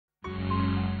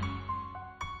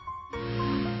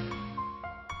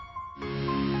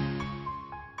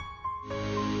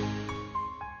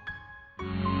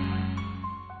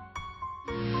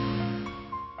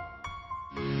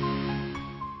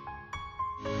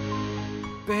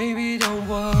Baby, don't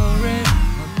worry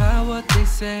about what they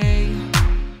say.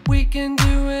 We can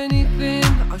do anything,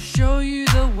 I'll show you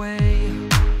the way.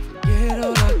 Forget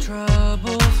all our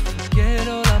troubles, forget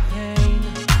all our pain.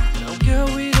 No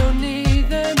girl, we don't need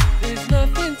them, there's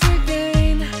nothing to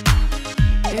gain.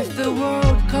 If the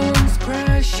world comes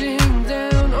crashing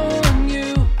down on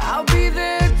you, I'll be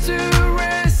there to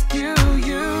rescue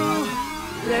you.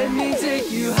 Let me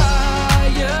take you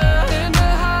higher than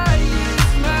the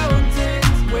highest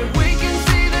mountains, where we can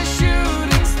see the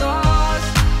shooting stars.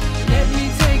 Let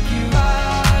me take you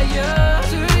higher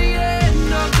to the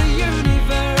end of the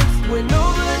universe, where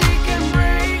nobody can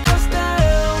break us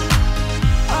down.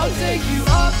 I'll take you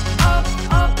up, up,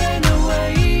 up and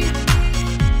away.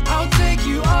 I'll take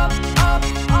you up, up,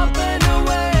 up and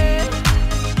away.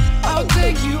 I'll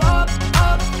take you up,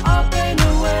 up, up and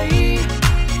away.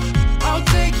 I'll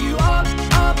take you up,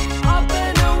 up, up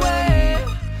and away.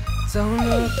 Don't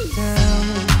look down,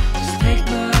 just take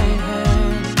my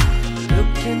hand.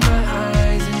 Look in my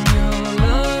eyes and you'll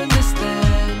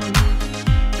understand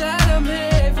that I'm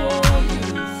here for you,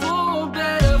 for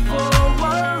better, for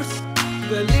worse.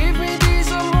 Believe me,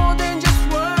 these are more than just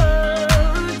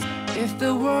words. If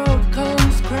the world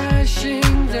comes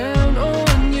crashing down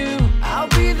on you, I'll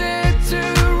be there to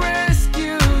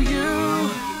rescue you.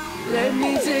 Let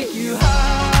me take you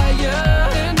higher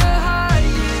than the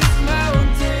highest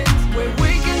mountains, where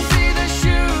we can see the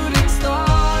shooting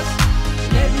stars.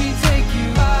 Let me take you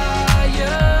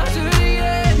higher to the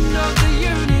end of the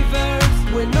universe,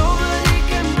 where nobody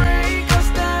can break us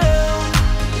down.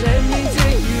 Let me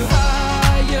take you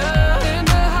higher than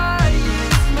the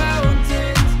highest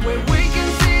mountains, where we can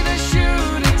see the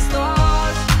shooting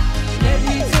stars. Let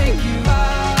me take you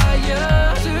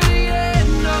higher to the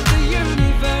end of the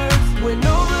universe, where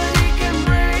nobody can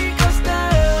break us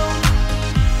down.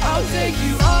 I'll take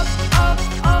you up, up,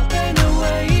 up and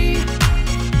away.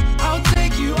 I'll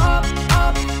take you up,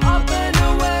 up, up and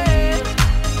away.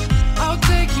 I'll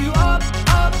take you up,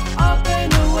 up, up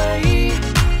and away.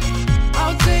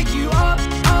 I'll take you up,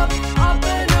 up, up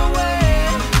and away.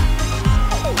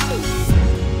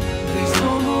 There's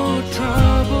no more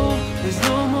trouble, there's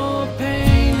no more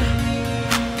pain,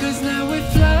 'cause now we're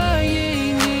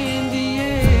flying in the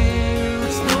air.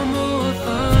 There's no more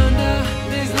thunder,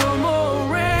 there's no more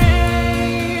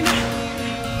rain.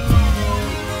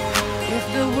 If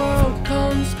the world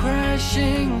comes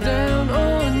crashing down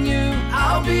on you,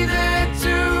 I'll be there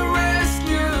to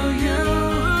rescue you.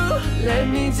 Let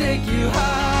me take you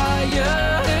high.